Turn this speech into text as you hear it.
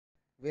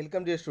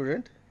Welcome dear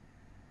student.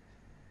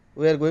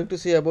 We are going to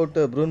see about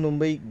Brun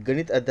Mumbai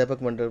Ganit Adhyapak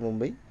Mandal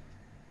Mumbai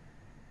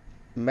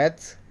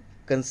Maths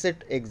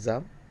Concept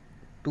Exam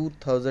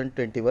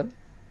 2021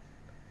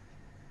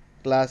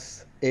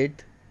 Class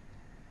 8.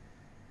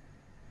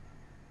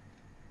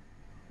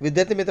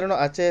 विद्यार्थी मित्रांनो,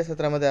 आजच्या या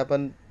सत्रामध्ये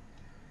आपण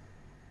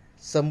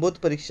संबोध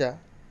परीक्षा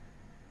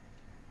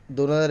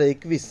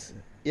 2021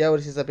 या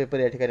वर्षीचा पेपर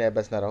या ठिकाणी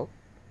अभ्यासणार आहोत.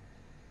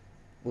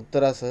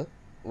 उत्तरासह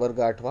वर्ग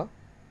 8वा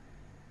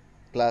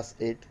क्लास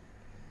 8.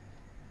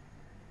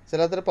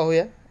 चला तर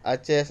पाहूया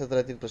आजच्या या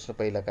सत्रातील प्रश्न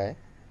पहिला काय.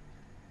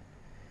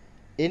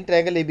 In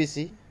triangle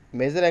ABC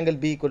major angle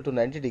B equal to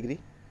 90 degree,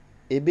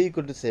 AB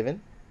equal to 7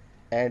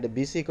 and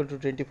BC equal to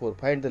 24.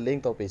 Find the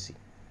length of AC.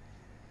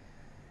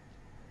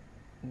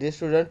 Dear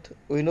student,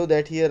 we know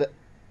that here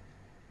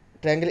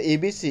triangle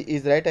ABC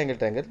is right angle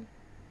triangle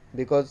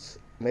because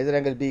measure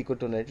angle B equal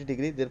to 90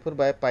 degree. Therefore,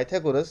 by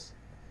Pythagoras,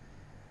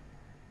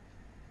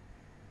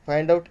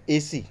 find out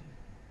AC.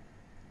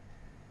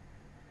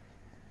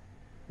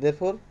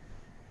 Therefore,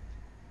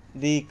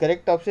 the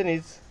correct option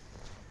is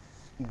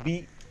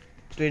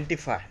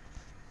B25.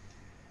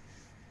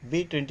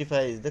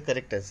 B25 is the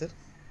correct answer.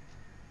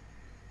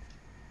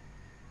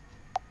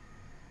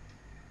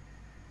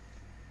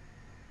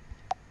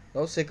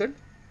 Now second,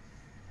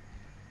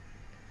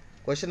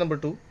 question number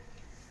 2.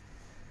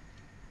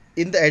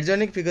 In the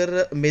adjoining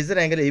figure, measure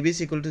angle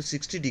ABC equal to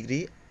 60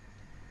 degree,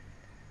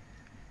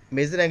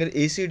 measure angle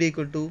ACD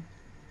equal to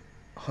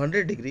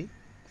 100 degree.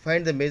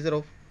 Find the measure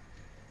of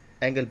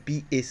angle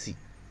BAC.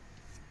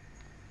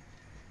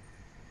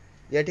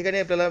 या ठिकाणी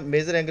आपल्याला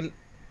major angle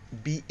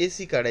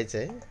BAC काढायचा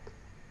आहे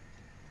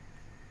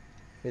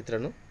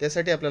मित्रांनो.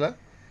 त्यासाठी आपल्याला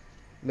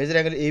major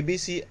angle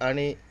ABC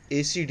आणि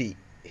ACD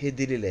हे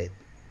दिलेले आहेत.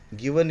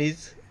 Given is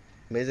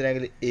major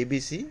angle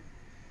ABC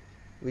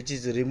which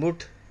is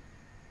remote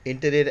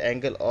interior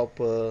angle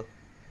of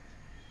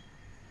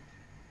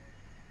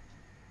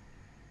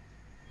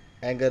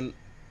angle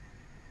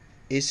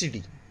ACD.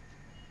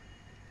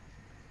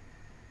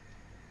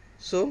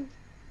 So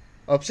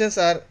options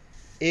are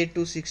A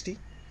 260,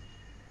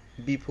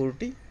 B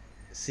 40,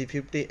 C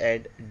 50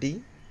 and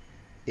D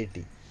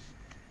 80.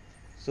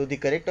 So the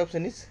correct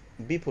option is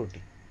B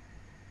 40.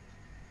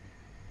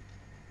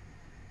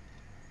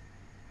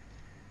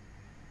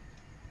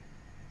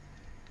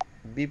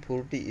 B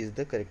 40 is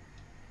the correct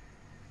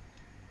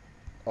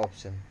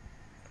option.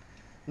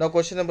 Now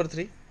question number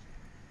 3.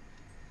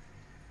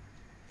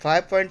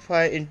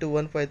 5.5 into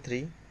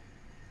 1.3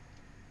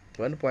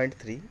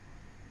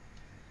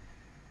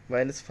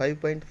 minus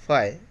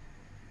 5.5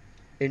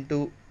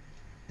 into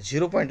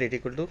 0.8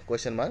 equal to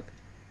question mark.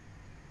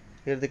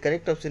 Here the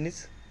correct option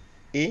is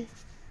A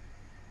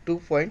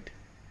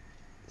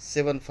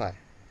 2.75.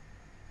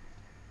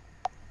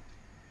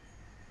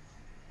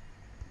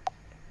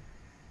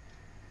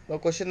 Now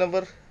question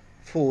number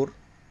 4.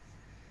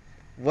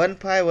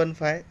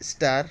 1515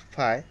 star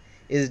 5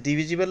 is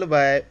divisible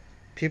by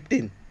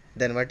 15.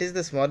 Then what is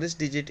the smallest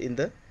digit in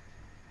the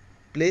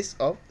place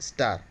of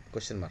star?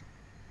 Question mark.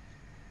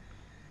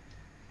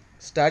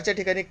 स्टारच्या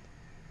ठिकाणी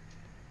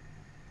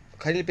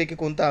खालीलपैकी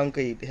कोणता अंक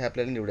येईल हे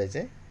आपल्याला निवडायचं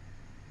आहे.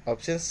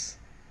 Options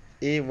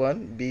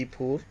A1,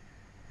 B4,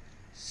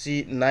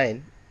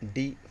 C9,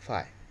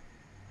 D5.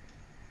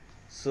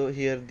 So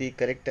here the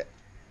correct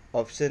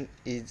option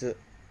is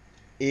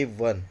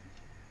A1.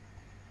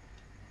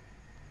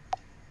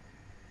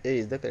 A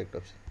is the correct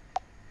option.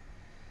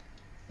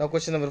 Now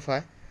question number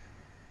 5.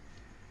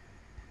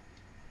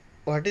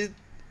 What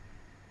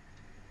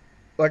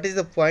is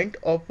the point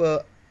of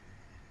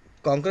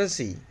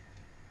congruency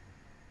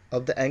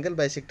of the angle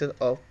bisector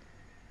of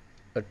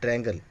a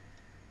triangle?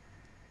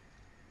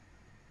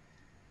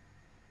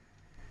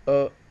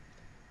 A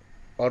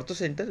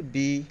orthocenter,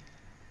 B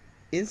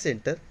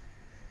incenter,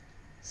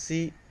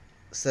 C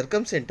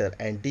circumcenter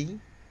and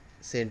D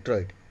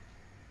centroid.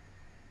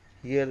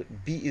 Here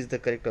B is the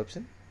correct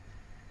option,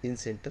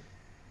 incenter.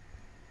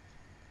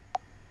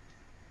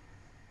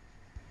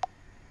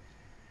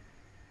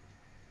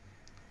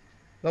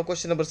 Now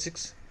question number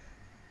 6.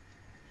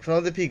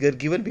 From the figure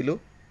given below,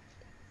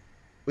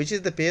 which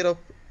is the pair of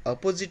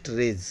opposite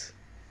rays?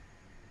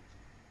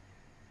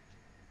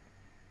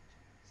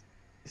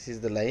 This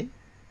is the line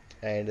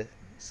and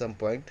some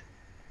point.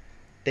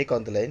 Take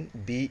on the line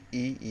B,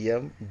 E,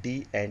 M,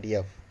 D and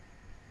F.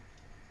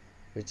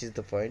 Which is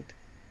the point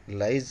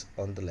lies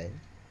on the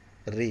line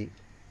ray.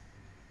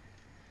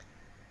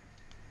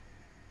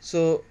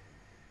 So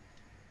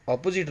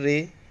opposite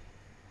ray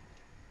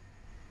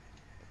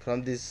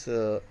from this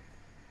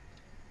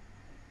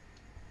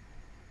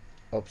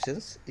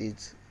options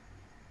is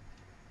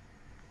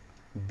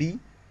B.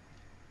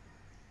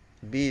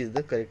 B is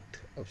the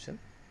correct option.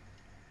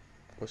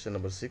 Question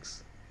number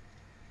 6.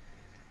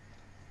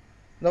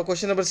 Now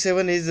question number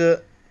 7 is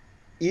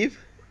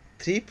if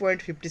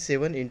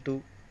 3.57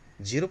 into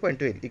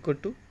 0.12 equal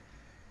to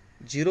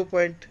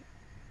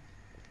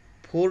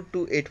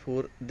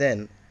 0.4284,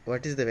 then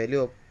what is the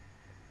value of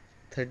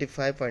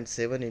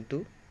 35.7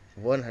 into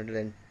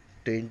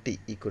 120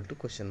 equal to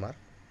question mark.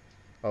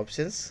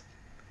 Options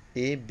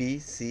A, B,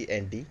 C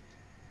and D.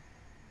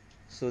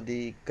 So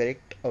the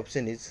correct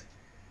option is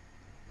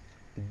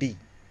D,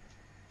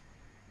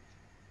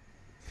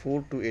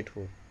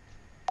 4284.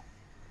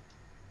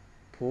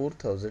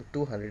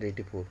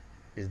 4284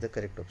 is the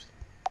correct option.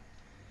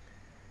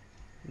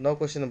 Now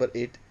question number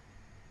 8.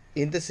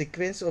 In the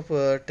sequence of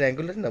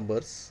triangular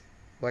numbers,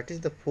 what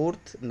is the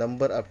fourth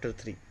number after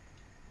 3?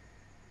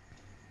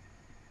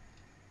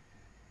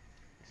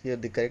 Here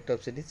the correct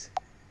option is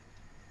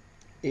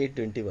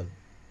 821.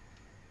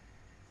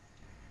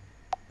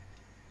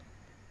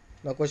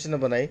 Now question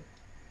number 9.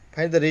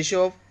 Find the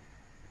ratio of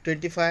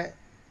 25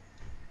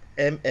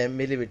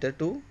 millimeter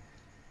to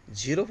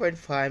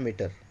 0.5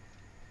 meter.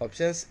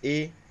 Options: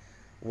 A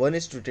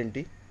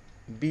 1:20,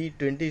 B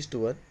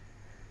 20:1,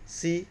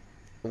 C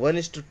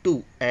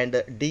 1:2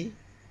 and D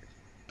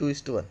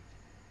 2:1.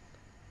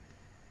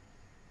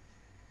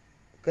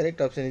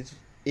 Correct option is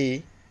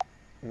A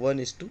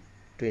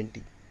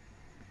 1:20.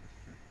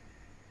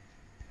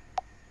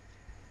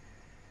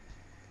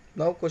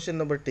 Now question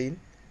number 10.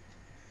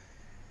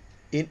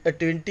 In a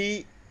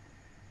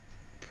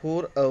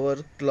 24-hour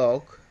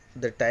clock,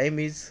 the time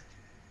is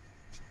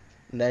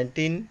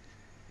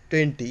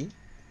 19:20.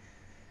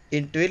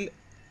 In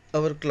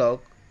 12-hour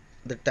clock,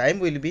 the time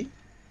will be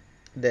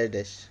dash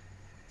dash.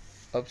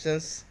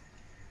 Options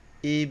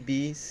A,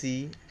 B,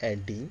 C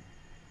and D.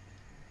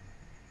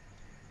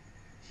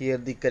 Here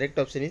the correct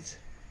option is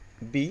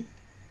B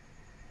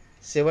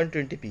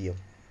 7:20 PM.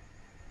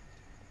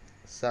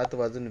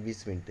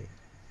 7:20.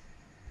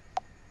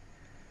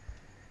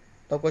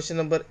 Now question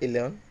number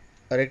 11.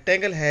 A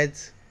rectangle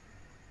has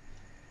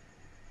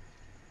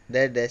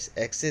dash dash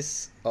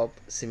axis of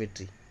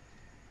symmetry.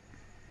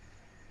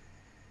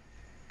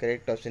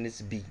 Correct option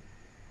is B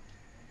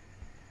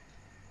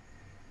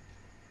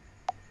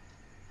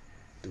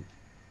 2.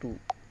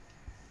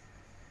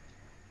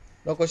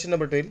 Now question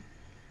number 12.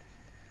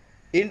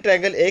 In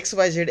triangle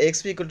XYZ,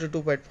 XP equal to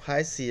 2.5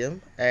 cm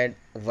and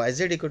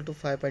YZ equal to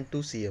 5.2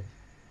 cm.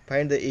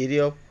 Find the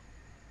area of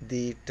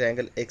the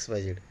triangle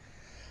XYZ.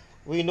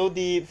 We know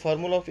the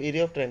formula of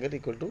area of triangle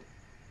equal to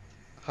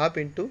half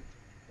into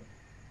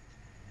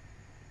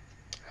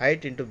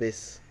height into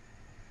base.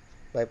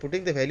 By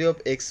putting the value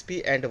of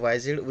XP and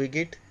YZ, we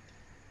get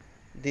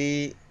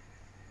the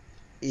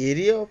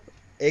area of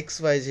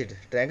XYZ,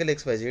 triangle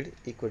XYZ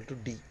equal to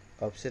D.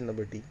 Option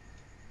number D,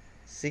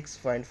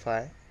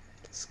 6.5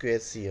 square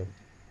cm.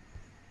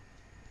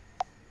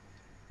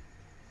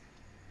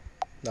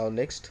 Now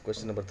next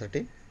question number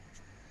 13.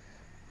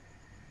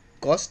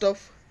 Cost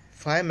of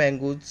 5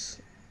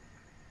 mangoes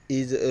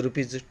is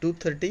rupees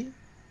 230.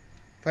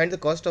 Find the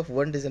cost of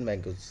 1 dozen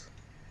mangoes.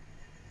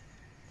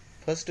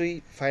 First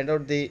we find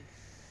out the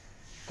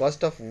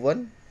cost of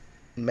 1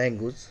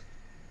 mangoes,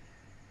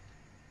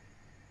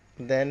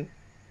 then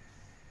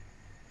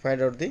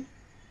find out the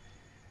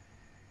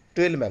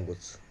 12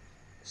 mangoes.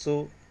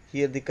 So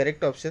here the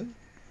correct option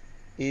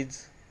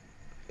is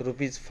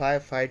rupees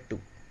 552.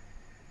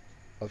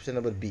 Option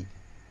number B.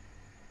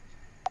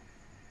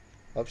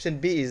 Option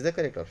B is the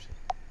correct option.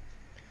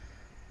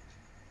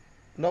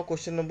 Now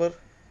question number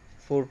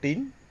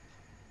 14.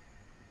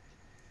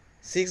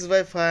 6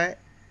 by 5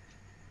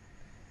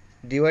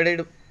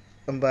 divided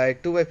by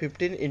 2 by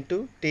 15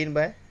 into 10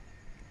 by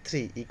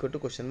 3 equal to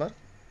question mark.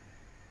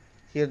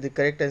 Here the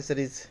correct answer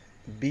is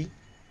B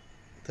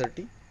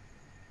 30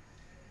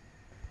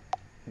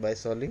 by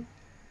solving.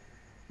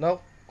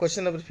 Now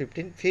question number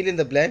 15. Fill in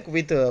the blank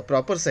with a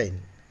proper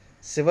sign.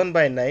 7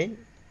 by 9,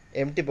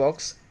 empty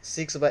box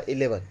 6 by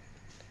 11.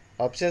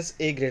 Options: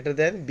 A greater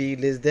than, B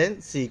less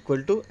than, C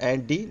equal to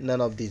and D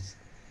none of these.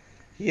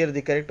 Here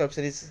the correct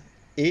option is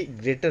A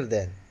greater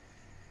than.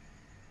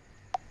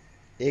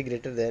 A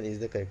greater than is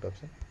the correct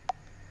option.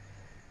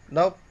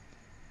 Now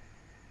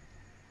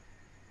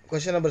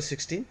question number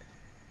 16.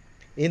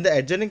 In the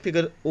adjoining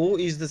figure, O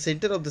is the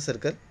center of the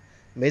circle.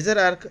 Measure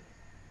arc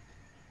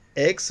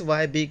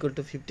XYB equal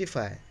to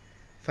 55.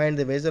 Find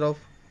the measure of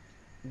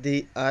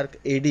the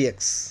arc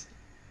ADX.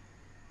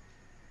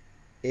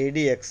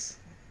 ADX.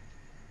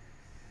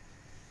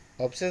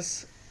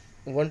 Options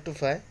 1 to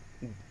 5,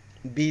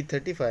 B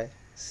 35,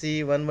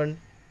 C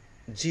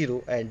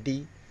 110 and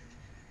D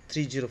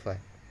 305.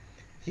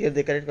 Here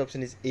the correct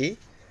option is A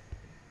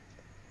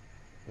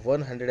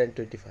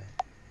 125.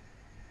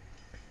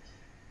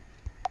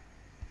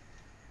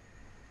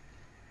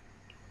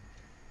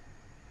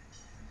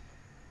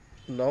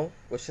 Now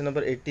question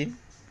number 18,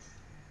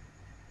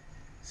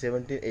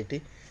 17,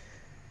 80.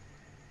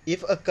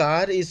 If a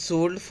car is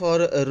sold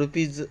for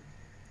rupees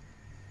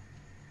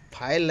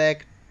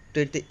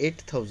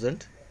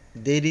 5,28,000,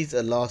 there is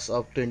a loss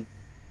of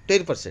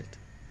 12%.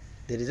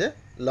 There is a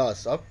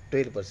loss of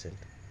 12%.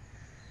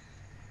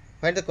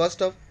 Find the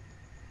cost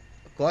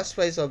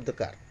price of the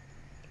car.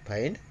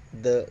 Find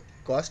the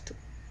cost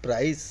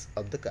price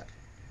of the car.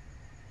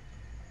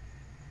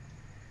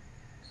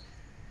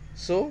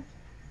 So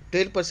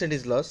 12%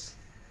 is loss.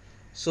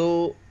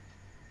 So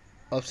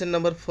option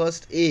number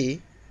first A,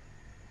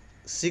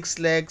 6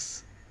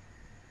 lakhs,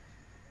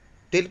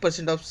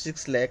 12% of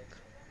 6 lakh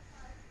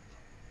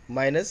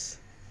minus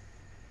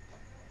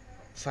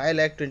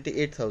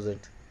 5,28,000.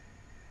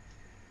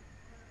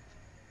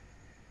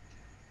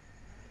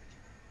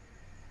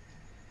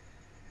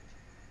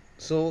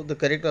 So the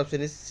correct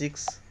option is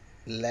 6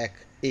 lakh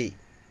A.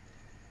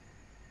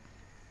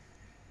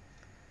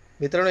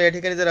 मित्रांनो, या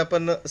ठिकाणी जर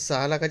आपण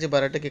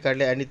 6,12,000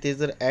 काढले आणि ते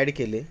जर add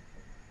केले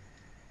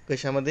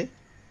कशामध्ये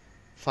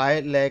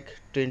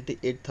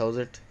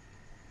 5,28,000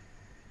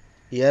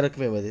 या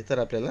रकमेमध्ये, तर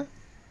आपल्याला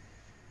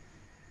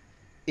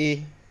ए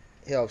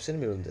हे ऑप्शन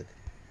मिळून जाते.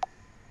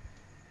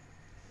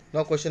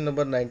 नाव question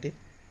number 19.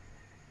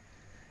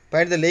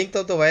 Find the length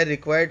of the wire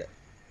required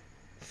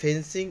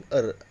fencing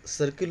a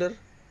circular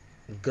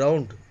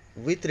ground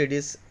with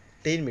radius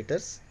 10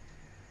 meters.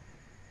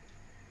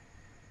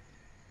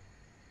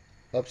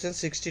 Option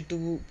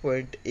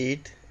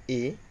 62.8 A,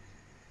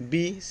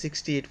 B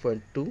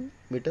 68.2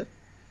 meter,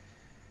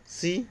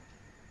 C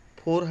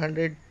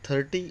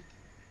 430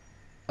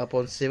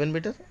 upon 7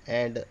 meter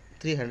and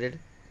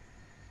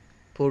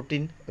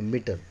 314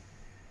 meter.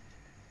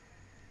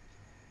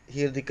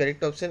 Here the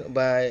correct option,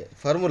 by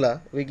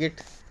formula we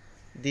get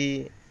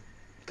the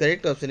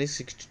correct option is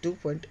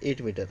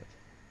 62.8 meter.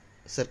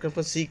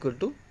 Circumference C equal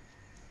to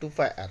 2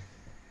 pi r.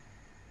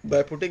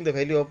 By putting the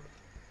value of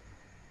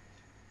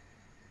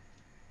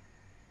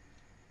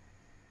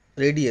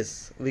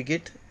radius we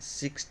get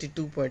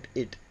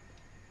 62.8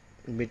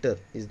 meter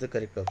is the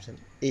correct option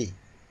A.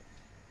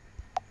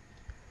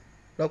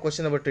 Now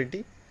question number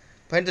 20.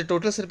 Find the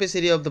total surface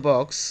area of the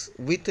box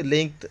with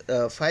length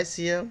 5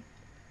 cm,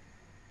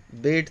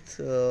 breadth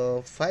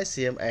 5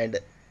 cm and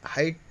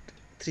height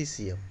 3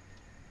 cm.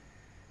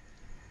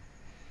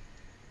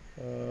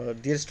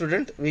 Dear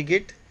student, we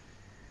get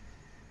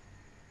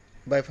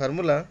by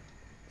formula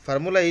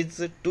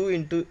is 2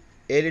 into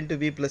L into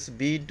B plus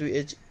B into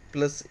H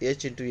plus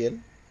H into L.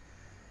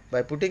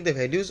 By putting the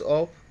values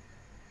of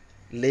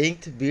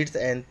length, width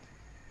and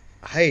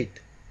height,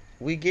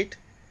 we get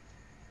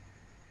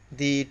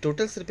the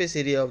total surface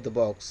area of the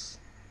box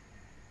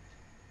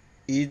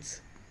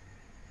is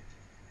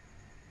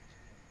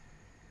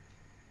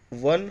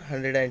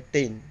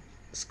 110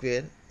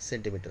 square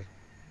centimeter.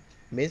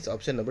 Means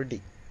option number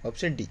D.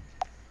 Option D.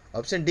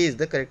 Option D is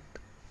the correct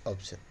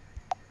option.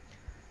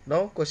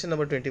 Now question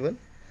number 21.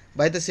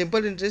 By the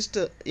simple interest,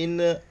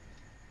 in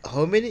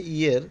how many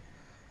years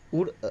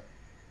would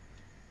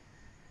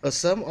a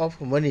sum of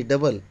money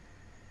double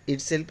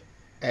itself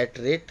at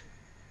rate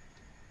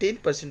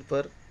 10%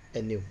 per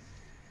annum?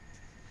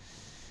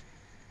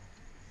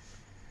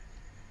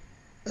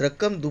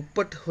 रक्कम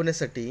दुप्पट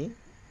होण्यासाठी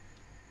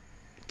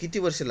किती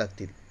वर्ष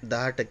लागतील?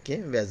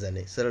 10%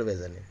 व्याजाने, सरळ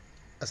व्याजाने,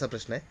 असा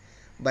प्रश्न आहे.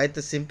 By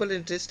the simple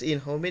interest, in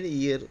how many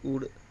years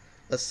would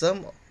a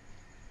sum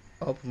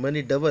of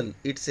money double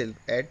itself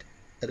at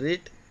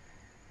rate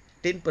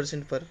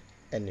 10% per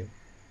annum?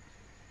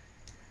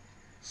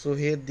 So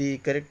here the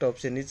correct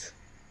option is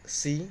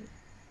C,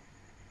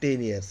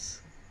 10 years.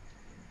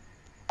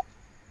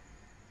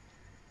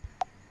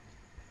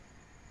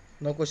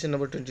 Now question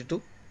number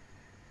 22.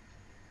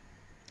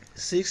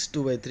 6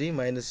 2 by 3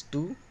 minus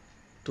 2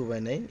 2 by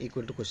 9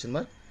 equal to question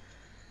mark.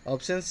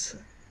 Options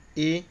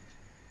A,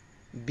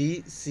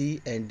 B,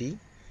 C and D.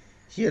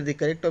 Here the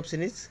correct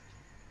option is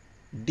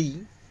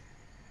D,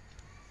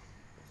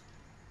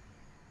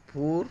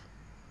 4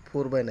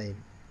 by 9,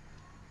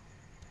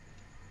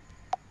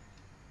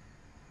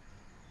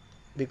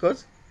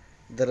 because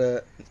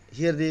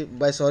here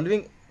by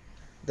solving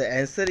the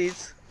answer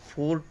is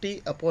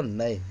 40 upon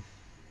 9,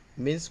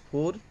 means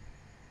 4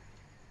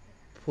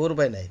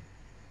 by 9.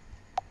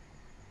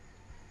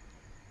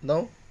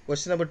 Now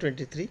question number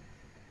 23.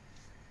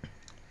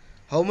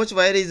 How much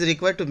wire is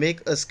required to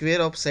make a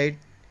square of side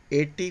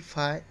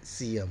 85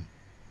 cm?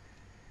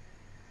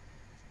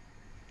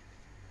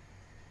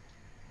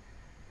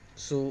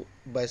 So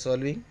by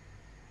solving,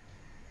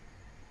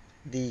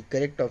 the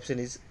correct option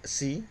is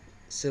C,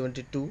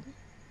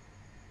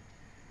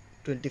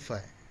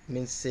 7225,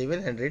 means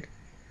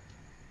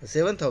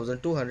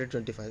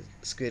 7,225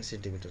 square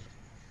centimeter.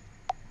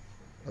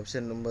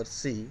 Option number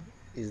C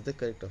is the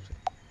correct option.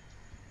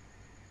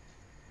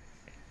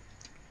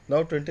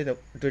 Now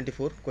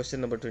 24.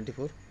 Question number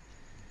 24.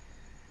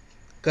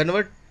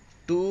 Convert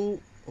to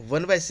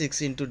 1 by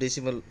 6 into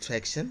decimal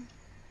fraction.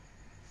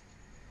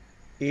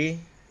 A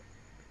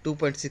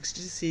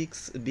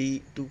 2.66,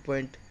 B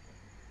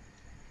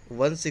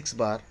 2.16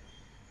 bar,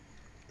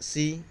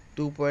 C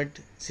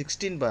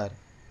 2.16 bar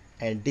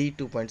and D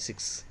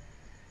 2.6.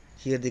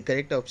 Here the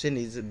correct option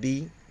is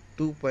B,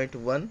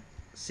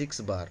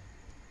 2.16 bar.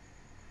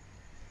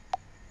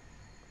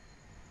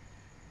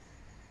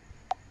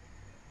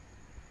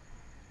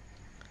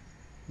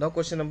 Now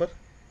question number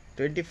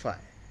 25.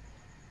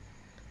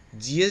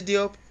 GSD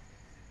of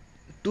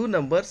two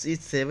numbers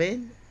is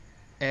 7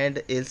 and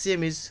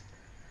LCM is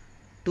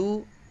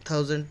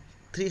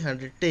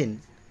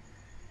 2310.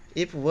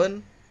 If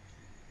one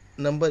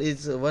number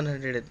is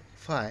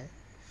 105,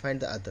 find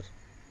the other.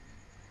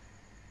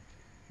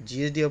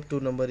 GSD of two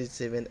number is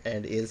 7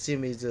 and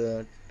LCM is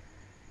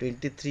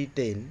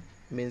 2310,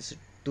 means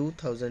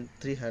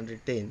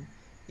 2310.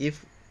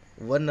 If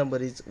one number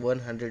is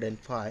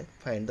 105,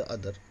 find the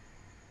other.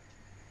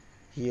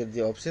 Here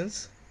the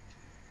options: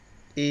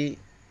 A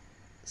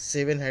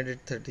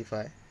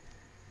 735,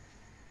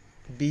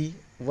 B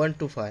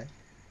 125,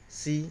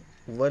 C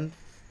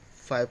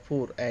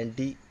 154, and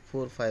D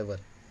 451.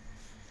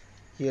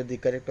 Here the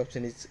correct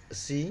option is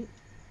C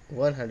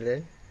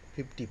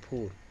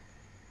 154.